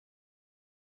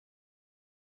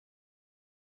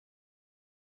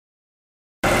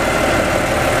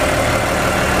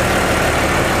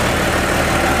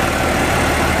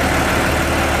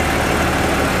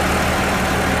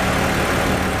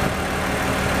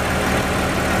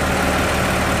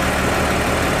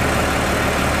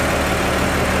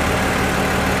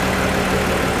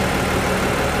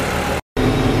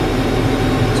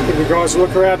Guys,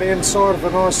 look around the inside of a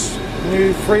nice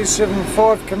new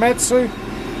 375 Komatsu.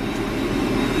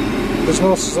 As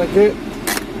nice as they get.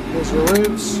 There's the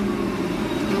revs.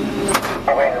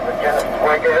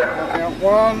 Lock out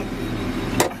one.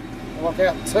 Lock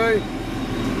out two.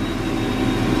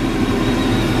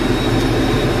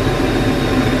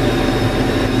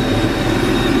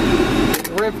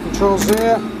 The rev controls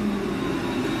there.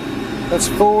 That's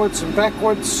forwards and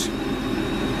backwards.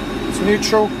 It's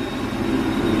neutral.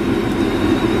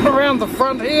 Around the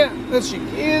front here, that's your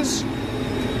gears.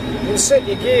 You set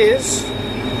your gears,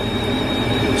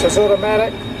 so it's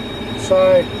automatic.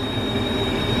 So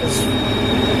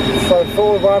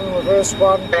forward one, reverse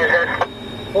one,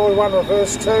 forward one,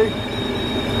 reverse two,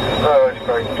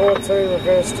 forward two,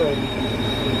 reverse two.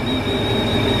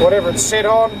 Whatever it's set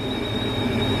on,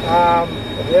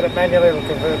 if you hit it manually, it'll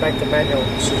convert back to manual.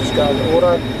 So just go to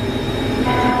auto.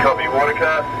 Copy, water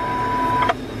car.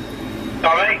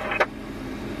 Tommy?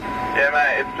 Yeah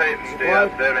mate, it's Peyton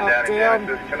down in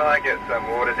Genesis. Can I get some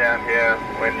water down here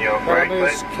when you're free,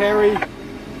 please? Carry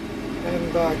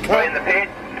and cut. In the pit?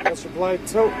 That's your blade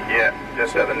tilt. Yeah,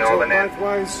 just so at the northern end. Both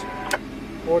ways,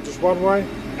 or just one way.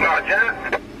 Roger.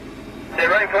 Is there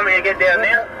room for me to get down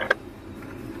there?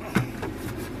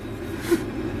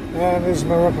 And there's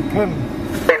my rubber pin.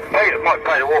 It might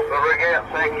pay to walk the rig out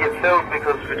so you can get filled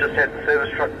because we just had the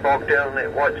service truck bogged down on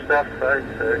that white stuff, so it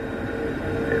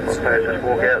might pay to just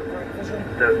walk out.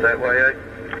 Do it that way, eh?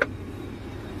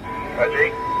 Roger.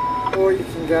 Or you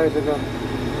can go to the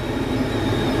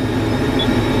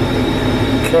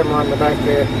camera in the back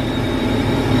there.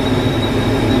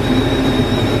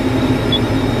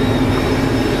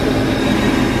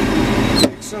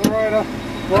 Accelerator,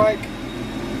 brake.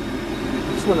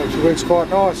 This one actually works quite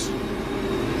nice.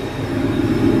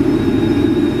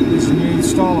 There's a new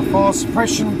style of fire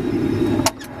suppression.